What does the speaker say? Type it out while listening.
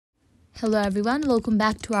Hello everyone, welcome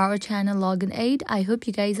back to our channel Login Aid. I hope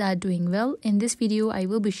you guys are doing well. In this video, I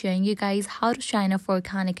will be showing you guys how to sign up for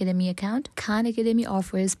Khan Academy account. Khan Academy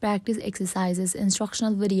offers practice exercises,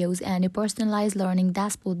 instructional videos, and a personalized learning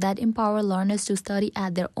dashboard that empower learners to study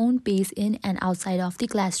at their own pace in and outside of the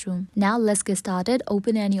classroom. Now let's get started.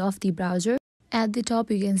 Open any of the browser. At the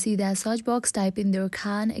top, you can see that search box. Type in their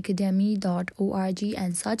khanacademy.org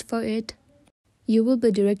and search for it. You will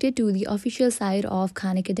be directed to the official site of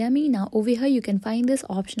Khan Academy. Now over here you can find this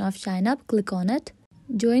option of sign up. Click on it.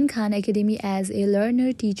 Join Khan Academy as a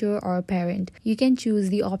learner, teacher, or parent. You can choose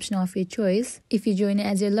the option of your choice. If you join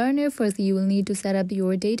as a learner, first you will need to set up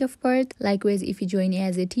your date of birth. Likewise, if you join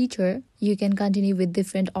as a teacher, you can continue with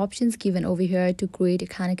different options given over here to create a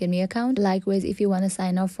Khan Academy account. Likewise, if you want to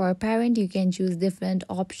sign up for a parent, you can choose different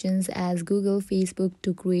options as Google, Facebook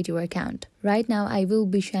to create your account. Right now, I will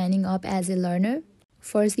be signing up as a learner.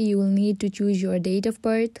 Firstly, you will need to choose your date of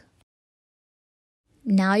birth.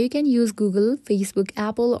 Now you can use Google, Facebook,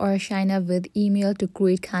 Apple, or sign up with email to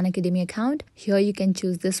create Khan Academy account. Here you can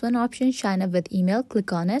choose this one option, sign up with email.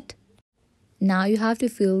 Click on it. Now you have to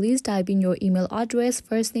fill these. Type in your email address,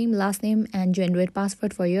 first name, last name, and generate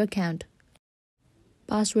password for your account.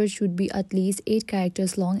 Password should be at least 8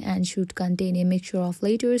 characters long and should contain a mixture of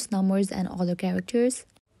letters, numbers, and other characters.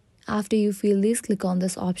 After you fill this, click on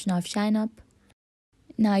this option of sign up.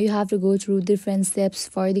 Now you have to go through different steps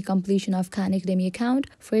for the completion of Khan Academy account.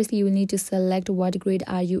 Firstly, you will need to select what grade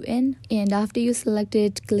are you in, and after you select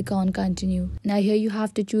it, click on continue. Now here you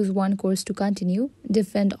have to choose one course to continue.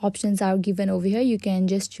 Different options are given over here. You can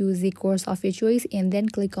just choose the course of your choice and then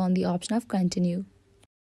click on the option of continue.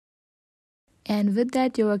 And with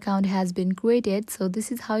that, your account has been created. So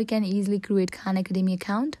this is how you can easily create Khan Academy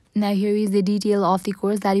account. Now here is the detail of the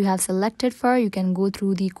course that you have selected for. You can go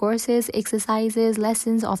through the courses, exercises,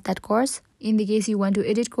 lessons of that course. In the case you want to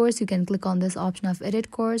edit course, you can click on this option of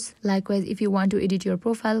edit course. Likewise, if you want to edit your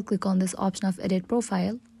profile, click on this option of edit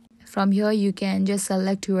profile. From here, you can just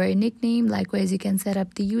select your nickname. Likewise, you can set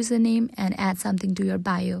up the username and add something to your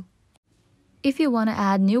bio. If you want to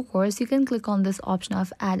add new course, you can click on this option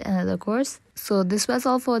of add another course. So this was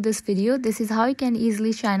all for this video. This is how you can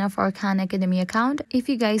easily sign up for Khan Academy account. If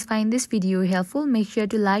you guys find this video helpful, make sure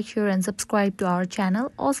to like, share, and subscribe to our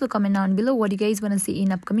channel. Also comment down below what you guys want to see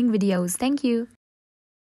in upcoming videos. Thank you.